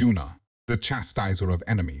Arjuna, the chastiser of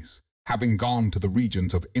enemies, having gone to the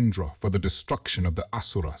regions of Indra for the destruction of the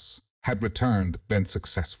Asuras, had returned then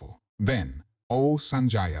successful, then, O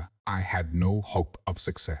Sanjaya, I had no hope of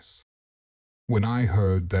success. When I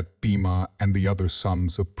heard that Bhima and the other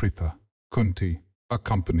sons of Pritha, Kunti,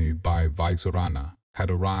 accompanied by Vaisarana, had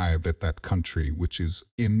arrived at that country which is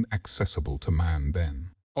inaccessible to man,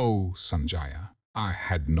 then, O Sanjaya, I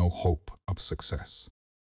had no hope of success.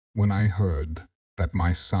 When I heard that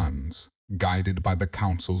my sons, guided by the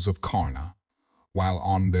counsels of Karna, while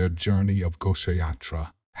on their journey of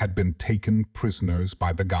Ghoshayatra, had been taken prisoners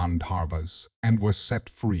by the Gandharvas and were set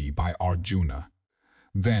free by Arjuna,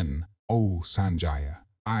 then, O Sanjaya,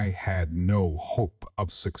 I had no hope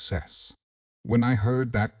of success. When I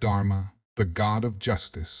heard that Dharma, the god of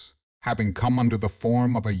justice, having come under the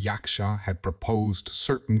form of a yaksha, had proposed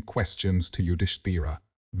certain questions to Yudhishthira,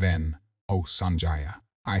 then, O Sanjaya,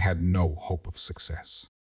 I had no hope of success.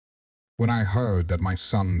 When I heard that my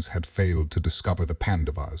sons had failed to discover the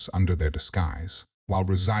Pandavas under their disguise, while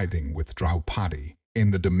residing with Draupadi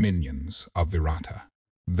in the dominions of Virata,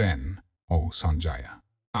 then, O Sanjaya,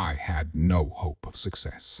 I had no hope of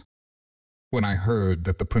success. When I heard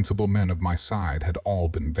that the principal men of my side had all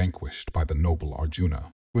been vanquished by the noble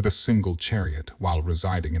Arjuna with a single chariot while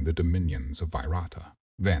residing in the dominions of Virata,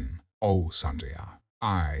 then, O Sanjaya,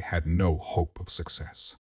 I had no hope of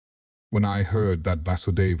success. When I heard that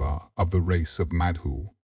Vasudeva of the race of Madhu,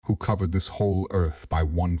 who covered this whole earth by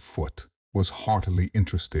 1 foot, was heartily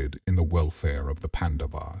interested in the welfare of the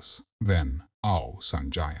Pandavas, then, O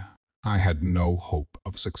Sanjaya, I had no hope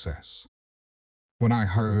of success. When I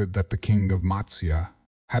heard that the king of Matsya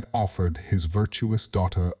had offered his virtuous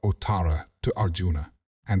daughter Uttara to Arjuna,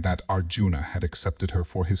 and that Arjuna had accepted her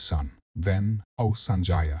for his son, then, O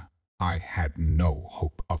Sanjaya, I had no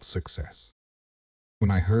hope of success.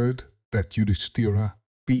 When I heard that Yudhishthira,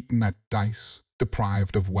 beaten at dice,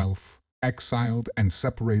 deprived of wealth, exiled and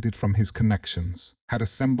separated from his connections, had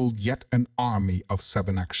assembled yet an army of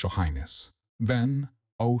 7 Akshauhinis, then,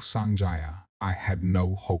 O Sanjaya, I had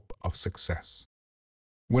no hope of success.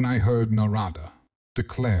 When I heard Narada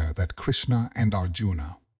declare that Krishna and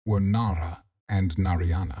Arjuna were Nara and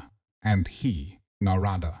Narayana, and he,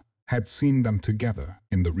 Narada, had seen them together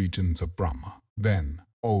in the regions of Brahma, then,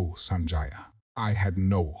 O Sanjaya, I had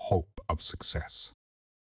no hope of success.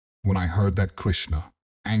 When I heard that Krishna,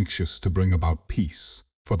 anxious to bring about peace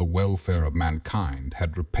for the welfare of mankind,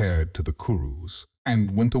 had repaired to the Kurus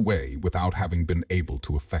and went away without having been able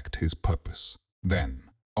to effect his purpose, then,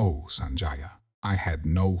 O Sanjaya, I had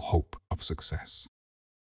no hope of success.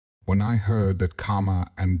 When I heard that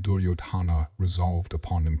Kama and Duryodhana resolved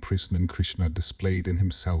upon imprisoning Krishna displayed in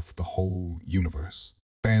himself the whole universe,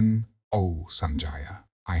 then, O Sanjaya,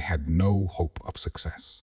 I had no hope of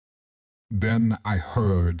success. Then I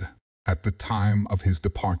heard, at the time of his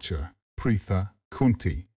departure, Pritha,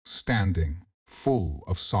 Kunti, standing, full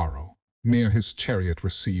of sorrow, near his chariot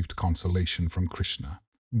received consolation from Krishna.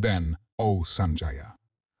 Then, O Sanjaya,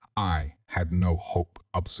 I had no hope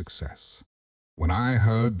of success. When I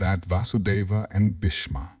heard that Vasudeva and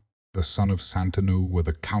Bhishma, the son of Santanu, were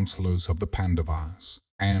the counselors of the Pandavas,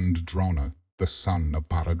 and Drona, the son of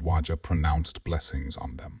Bharadwaja, pronounced blessings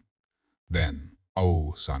on them, then,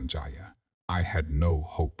 O Sanjaya, I had no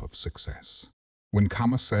hope of success. When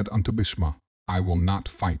Kama said unto Bhishma, I will not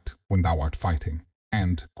fight when thou art fighting,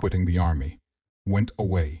 and, quitting the army, went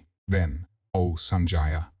away, then, O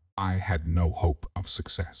Sanjaya, I had no hope of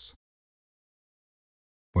success.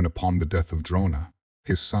 When upon the death of Drona,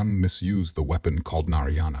 his son misused the weapon called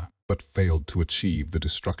Narayana, but failed to achieve the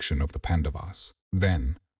destruction of the Pandavas,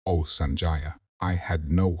 then, O Sanjaya, I had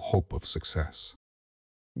no hope of success.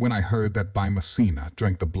 When I heard that Bhimasena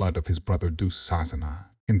drank the blood of his brother Dusasana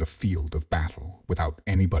in the field of battle without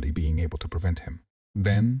anybody being able to prevent him,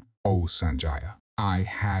 then, O Sanjaya, I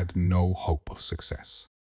had no hope of success.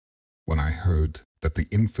 When I heard that the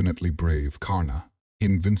infinitely brave Karna,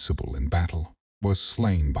 invincible in battle, was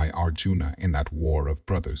slain by Arjuna in that war of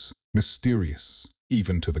brothers, mysterious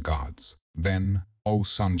even to the gods, then, O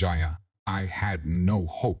Sanjaya, I had no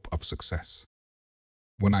hope of success.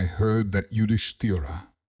 When I heard that Yudhishthira,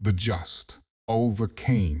 the just,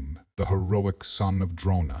 overcame the heroic son of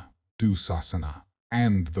Drona, Dusasana,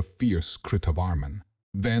 and the fierce Kritavarman,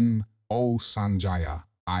 then, O Sanjaya,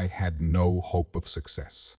 I had no hope of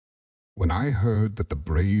success. When I heard that the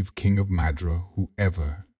brave king of Madra, who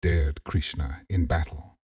ever dared Krishna in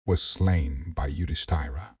battle, was slain by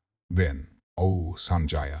Yudhishthira, then, O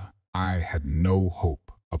Sanjaya, I had no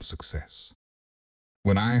hope of success.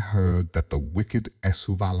 When I heard that the wicked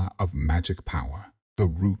Esuvala of magic power, the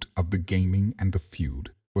root of the gaming and the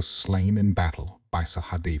feud, was slain in battle by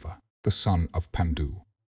Sahadeva, the son of Pandu,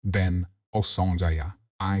 then, O Sanjaya,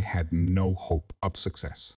 I had no hope of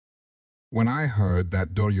success. When I heard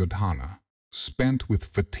that Duryodhana, spent with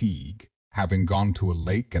fatigue, having gone to a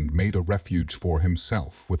lake and made a refuge for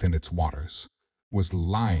himself within its waters, was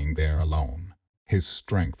lying there alone, his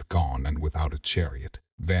strength gone and without a chariot,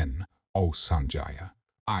 then, O Sanjaya,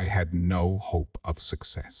 I had no hope of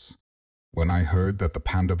success. When I heard that the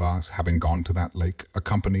Pandavas, having gone to that lake,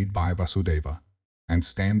 accompanied by Vasudeva, and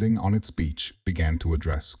standing on its beach, began to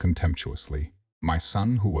address contemptuously my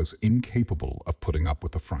son who was incapable of putting up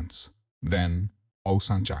with affronts, then, O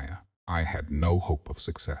Sanjaya, I had no hope of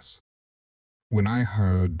success. When I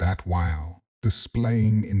heard that while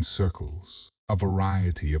displaying in circles a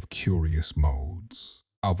variety of curious modes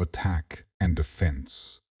of attack and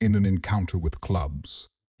defense in an encounter with clubs,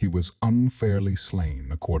 he was unfairly slain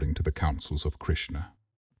according to the counsels of Krishna,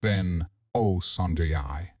 then, O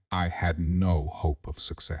Sanjaya, I had no hope of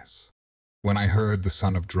success. When I heard the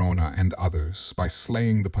son of Drona and others, by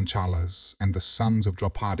slaying the Panchalas and the sons of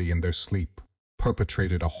Draupadi in their sleep,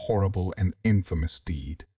 perpetrated a horrible and infamous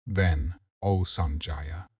deed, then, O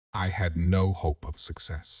Sanjaya, I had no hope of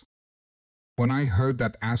success. When I heard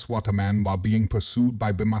that Aswataman, while being pursued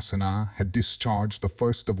by Bhimasena, had discharged the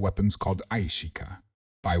first of weapons called Aishika,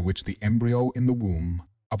 by which the embryo in the womb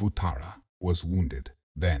of Uttara was wounded,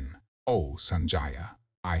 then, O Sanjaya,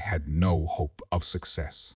 I had no hope of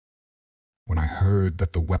success. When I heard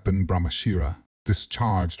that the weapon Brahmashira,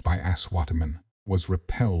 discharged by Aswataman, was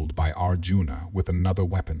repelled by Arjuna with another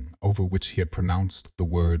weapon over which he had pronounced the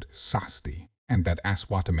word Sasti, and that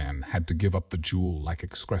Aswataman had to give up the jewel-like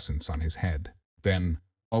excrescence on his head, then,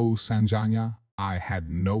 O Sanjaya, I had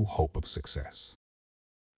no hope of success.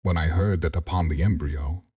 When I heard that upon the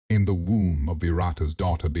embryo, in the womb of Virata's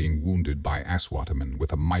daughter being wounded by Aswataman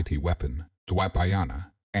with a mighty weapon, Dwapayana,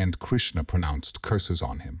 and Krishna pronounced curses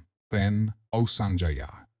on him, then, O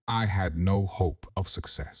Sanjaya, I had no hope of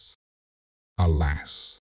success.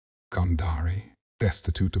 Alas, Gandhari,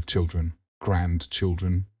 destitute of children,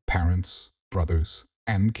 grandchildren, parents, brothers,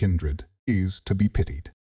 and kindred, is to be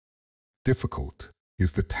pitied. Difficult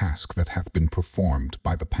is the task that hath been performed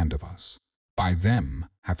by the Pandavas. By them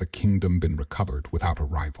hath a kingdom been recovered without a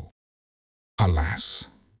rival. Alas,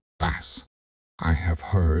 alas, I have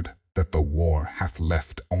heard that the war hath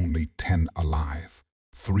left only 10 alive,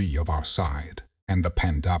 3 of our side, and the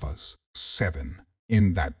Pandavas 7.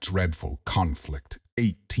 In that dreadful conflict,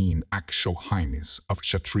 18 Akshohinis of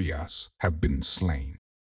Kshatriyas have been slain.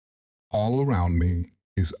 All around me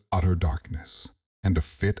is utter darkness, and a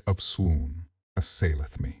fit of swoon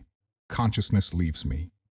assaileth me. Consciousness leaves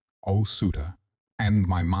me, O Sutta, and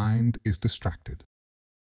my mind is distracted.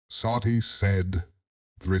 Sati said,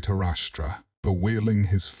 Dhritarashtra, bewailing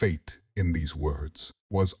his fate in these words,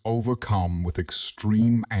 was overcome with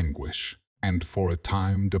extreme anguish, and for a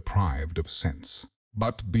time deprived of sense.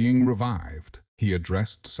 But being revived, he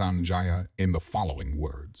addressed Sanjaya in the following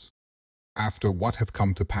words. After what hath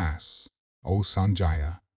come to pass, O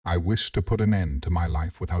Sanjaya, I wish to put an end to my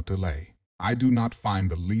life without delay. I do not find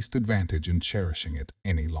the least advantage in cherishing it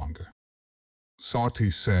any longer. Sati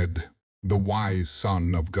said, the wise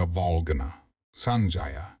son of Gavalgana,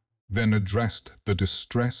 Sanjaya, then addressed the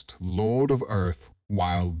distressed Lord of Earth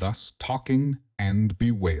while thus talking and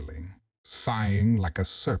bewailing, sighing like a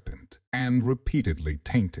serpent, and repeatedly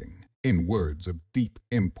tainting, in words of deep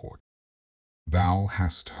import. Thou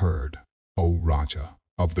hast heard, O Raja,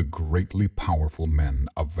 of the greatly powerful men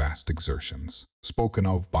of vast exertions, spoken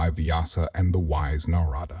of by Vyasa and the wise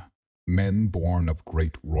Narada, men born of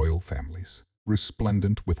great royal families,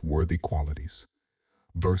 resplendent with worthy qualities,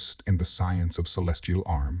 versed in the science of celestial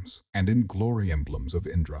arms and in glory emblems of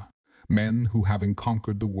Indra, men who, having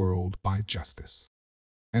conquered the world by justice,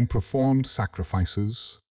 and performed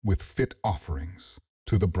sacrifices with fit offerings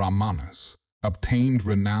to the Brahmanas, obtained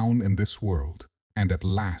renown in this world, and at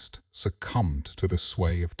last succumbed to the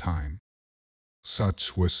sway of time.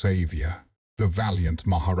 Such were Savya, the valiant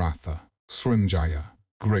Mahabharata, Srinjaya,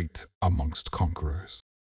 great amongst conquerors,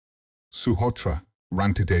 Suhotra,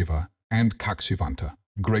 Rantideva, and Kakshivanta,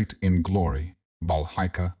 great in glory,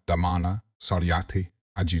 Balhaika, Damana, Saryati,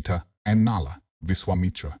 Ajita, and Nala,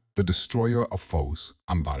 Viswamitra, the destroyer of foes,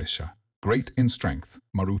 Ambarisha, great in strength,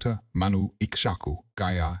 Maruta, Manu, Ikshaku,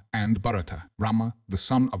 Gaya, and Bharata, Rama, the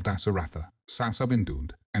son of Dasaratha,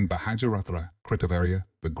 Sasavindund, and Bahajarathra, Kritavarya,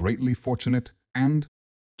 the greatly fortunate, and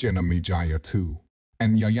Janamejaya too,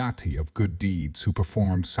 and Yayati of good deeds who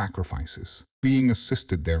performed sacrifices, being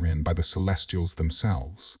assisted therein by the celestials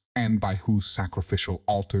themselves, and by whose sacrificial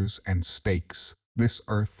altars and stakes this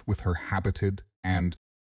earth with her habited and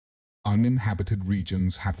uninhabited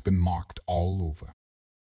regions hath been marked all over.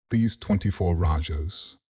 These 24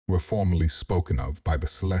 Rajas were formerly spoken of by the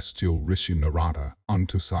celestial Rishi Narada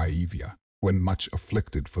unto Saivya, when much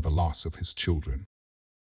afflicted for the loss of his children.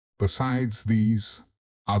 Besides these,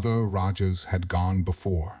 other Rajas had gone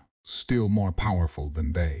before, still more powerful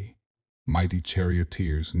than they, mighty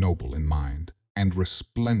charioteers noble in mind, and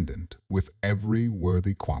resplendent with every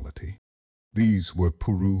worthy quality. These were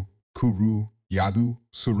Puru, Kuru, Yadu,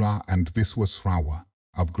 Sura, and Viswasrawa,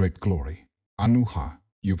 of great glory, Anuha,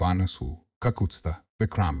 Yuvanasu, Kakutstha,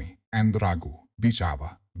 Vikrami, and Raghu,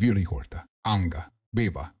 Bijava, Virihorta, Anga,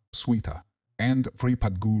 Beva, Swita, and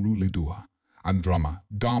Vripadguru Lidua, Andrama,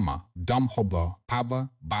 Dhamma, Damhobha,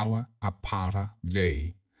 Pava, Bala, Apara,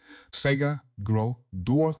 Lay, Sega, Gro,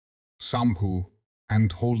 Dur, Sambhu,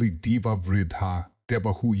 and holy Diva Vridha,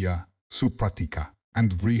 Debahuya, Supratika,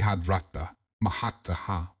 and Vrihadratta,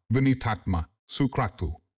 Mahataha, Vinitatma,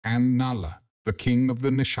 Sukratu, and Nala, the king of the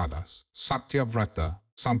Nishadas, Satyavrata,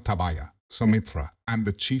 Santabaya, Sumitra, and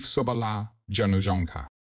the chief Subala, Janujanka,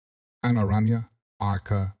 Anaranya,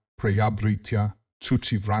 Arka, Prayabhritya,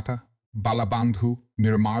 Chuchivrata, Balabandhu,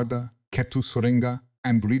 Nirmarda, Ketusuringa,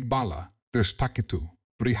 and Ridbala, Drishtaketu,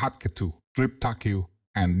 Brihatketu, Driptakyu,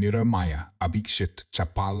 and Niramaya, Abhikshit,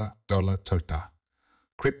 Chapala, Dula Turta,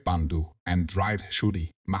 Kripbandhu, and Dried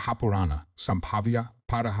Shudi, Mahapurana, Sambhavya,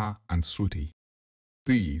 Paraha, and Sruti.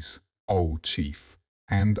 These, O chief,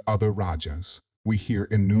 and other rajas we hear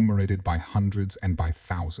enumerated by hundreds and by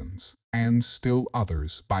thousands, and still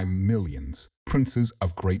others by millions, princes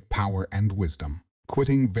of great power and wisdom,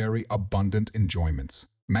 quitting very abundant enjoyments,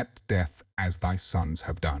 met death as thy sons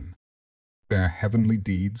have done. Their heavenly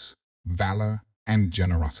deeds, valor, and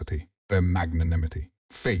generosity, their magnanimity,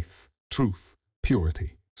 faith, truth,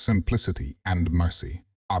 purity, simplicity, and mercy,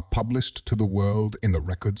 are published to the world in the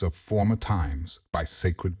records of former times by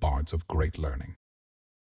sacred bards of great learning.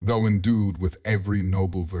 Though endued with every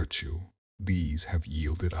noble virtue, these have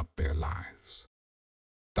yielded up their lives.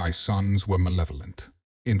 Thy sons were malevolent,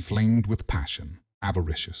 inflamed with passion,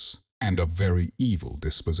 avaricious, and of very evil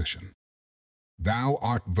disposition. Thou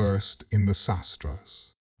art versed in the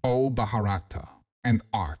Sastras, O Mahabharata, and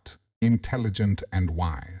art intelligent and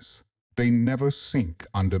wise. They never sink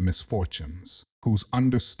under misfortunes, whose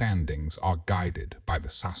understandings are guided by the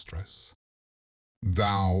Sastras.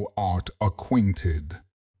 Thou art acquainted,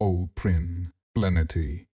 O Prin,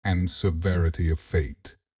 plenty and severity of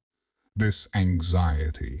fate. This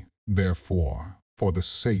anxiety, therefore, for the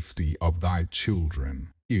safety of thy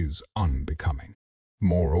children is unbecoming.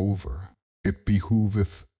 Moreover, it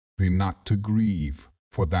behooveth thee not to grieve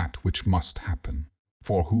for that which must happen,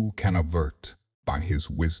 for who can avert, by his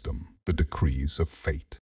wisdom, the decrees of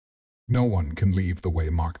fate? No one can leave the way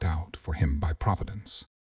marked out for him by Providence.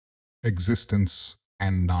 Existence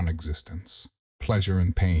and non-existence, pleasure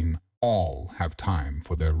and pain, all have time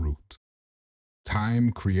for their root.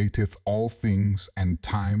 Time createth all things, and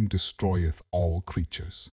time destroyeth all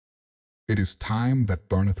creatures. It is time that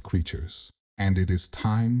burneth creatures, and it is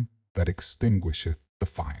time that extinguisheth the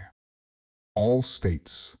fire. All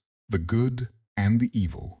states, the good and the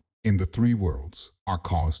evil, in the three worlds, are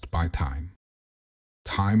caused by time.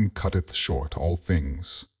 Time cutteth short all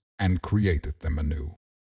things, and createth them anew.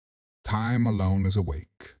 Time alone is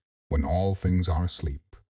awake, when all things are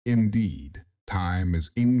asleep. Indeed, time is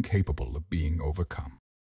incapable of being overcome.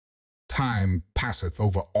 Time passeth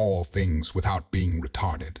over all things without being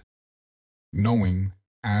retarded. Knowing,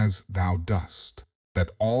 as thou dost, that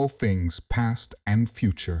all things past and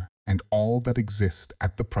future, and all that exist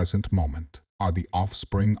at the present moment, are the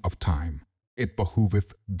offspring of time, it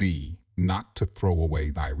behooveth thee not to throw away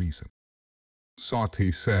thy reason.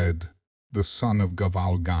 Sati said, the son of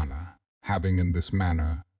Gavalgana, having in this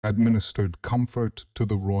manner administered comfort to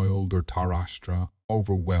the royal Dhritarashtra,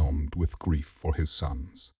 overwhelmed with grief for his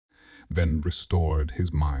sons, then restored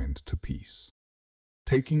his mind to peace.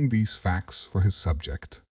 Taking these facts for his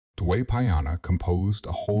subject, Dwaipayana composed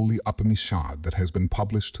a holy Upanishad that has been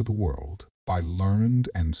published to the world by learned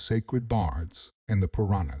and sacred bards in the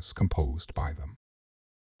Puranas composed by them.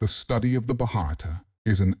 The study of the Mahabharata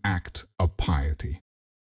is an act of piety.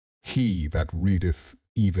 He that readeth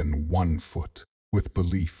even 1 foot with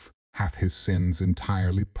belief hath his sins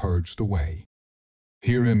entirely purged away.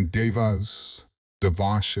 Herein Devas,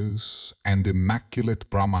 Devarshas, and immaculate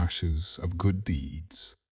Brahmarshis of good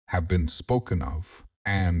deeds have been spoken of,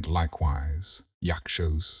 and likewise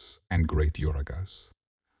Yakshas and great Uragas,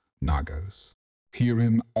 Nagas.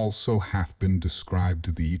 Herein also hath been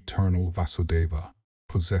described the eternal Vasudeva,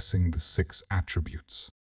 possessing the 6 attributes.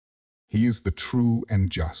 He is the true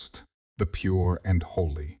and just, the pure and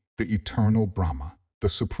holy, the eternal Brahma, the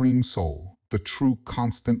supreme soul, the true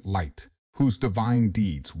constant light, whose divine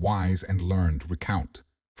deeds wise and learned recount,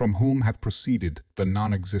 from whom hath proceeded the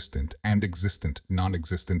non-existent and existent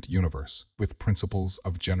non-existent universe, with principles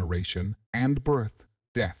of generation and birth,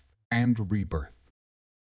 death and rebirth.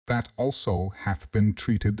 That also hath been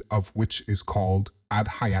treated of which is called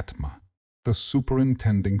Adhyatma, the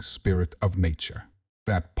superintending spirit of nature,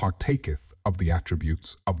 that partaketh of the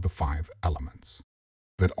attributes of the 5 elements.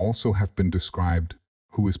 That also hath been described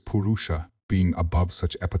who is Purusha, being above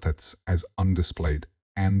such epithets as undisplayed,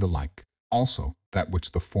 and the like. Also, that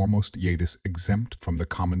which the foremost Yadis exempt from the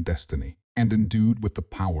common destiny, and endued with the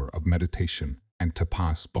power of meditation and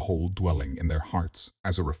tapas behold dwelling in their hearts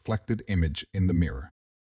as a reflected image in the mirror.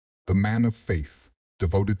 The man of faith,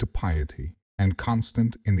 devoted to piety, and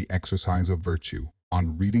constant in the exercise of virtue,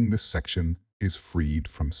 on reading this section, is freed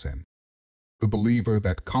from sin. The believer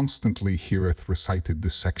that constantly heareth recited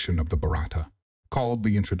this section of the Bharata, called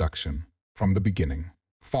the introduction, from the beginning,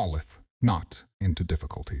 falleth not into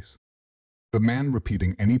difficulties. The man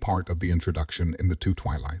repeating any part of the introduction in the 2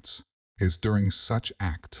 twilights is during such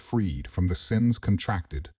act freed from the sins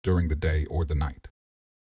contracted during the day or the night.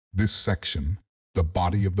 This section, the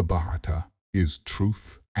body of the Bharata, is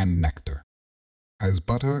truth and nectar. As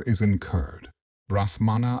butter is in curd,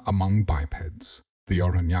 Brahmana among bipeds, the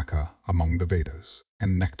Aranyaka among the Vedas,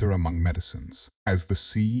 and nectar among medicines, as the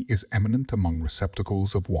sea is eminent among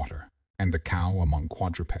receptacles of water, and the cow among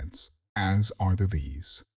quadrupeds, as are the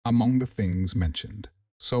V's among the things mentioned.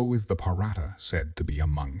 So is the Bharata said to be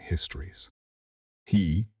among histories.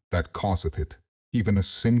 He that causeth it, even a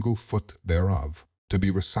single foot thereof, to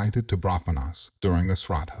be recited to Brahmanas during a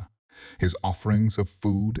Sraddha, his offerings of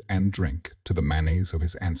food and drink to the manes of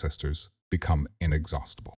his ancestors become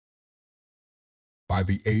inexhaustible. By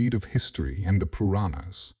the aid of history and the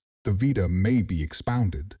Puranas, the Veda may be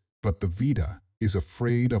expounded, but the Veda is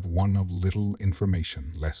afraid of one of little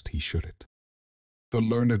information, lest he should it. The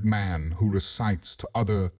learned man who recites to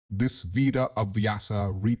other this Veda of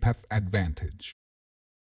Vyasa reapeth advantage.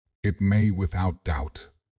 It may without doubt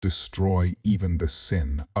destroy even the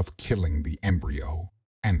sin of killing the embryo,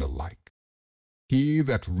 and alike. He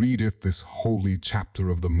that readeth this holy chapter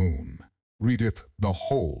of the moon, readeth the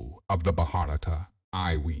whole of the Mahabharata,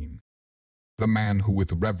 I ween. The man who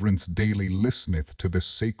with reverence daily listeneth to this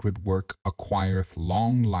sacred work acquireth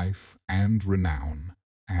long life and renown,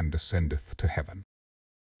 and ascendeth to heaven.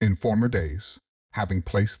 In former days, having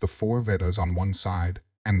placed the 4 Vedas on one side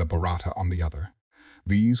and the Bharata on the other,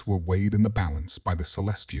 these were weighed in the balance by the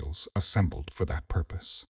celestials assembled for that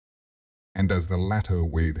purpose. And as the latter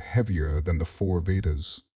weighed heavier than the 4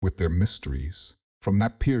 Vedas with their mysteries, from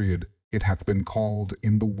that period it hath been called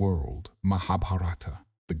in the world Mahabharata,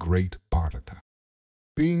 the great Bharata.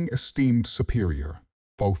 Being esteemed superior,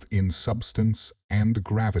 both in substance and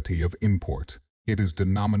gravity of import, it is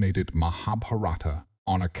denominated Mahabharata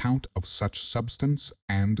on account of such substance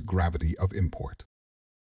and gravity of import.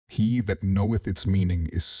 He that knoweth its meaning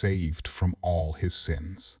is saved from all his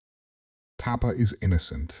sins. Tapa is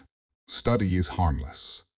innocent. Study is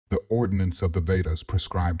harmless. The ordinance of the Vedas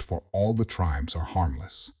prescribed for all the tribes are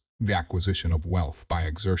harmless. The acquisition of wealth by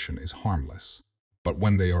exertion is harmless. But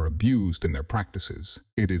when they are abused in their practices,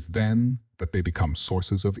 it is then that they become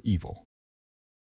sources of evil.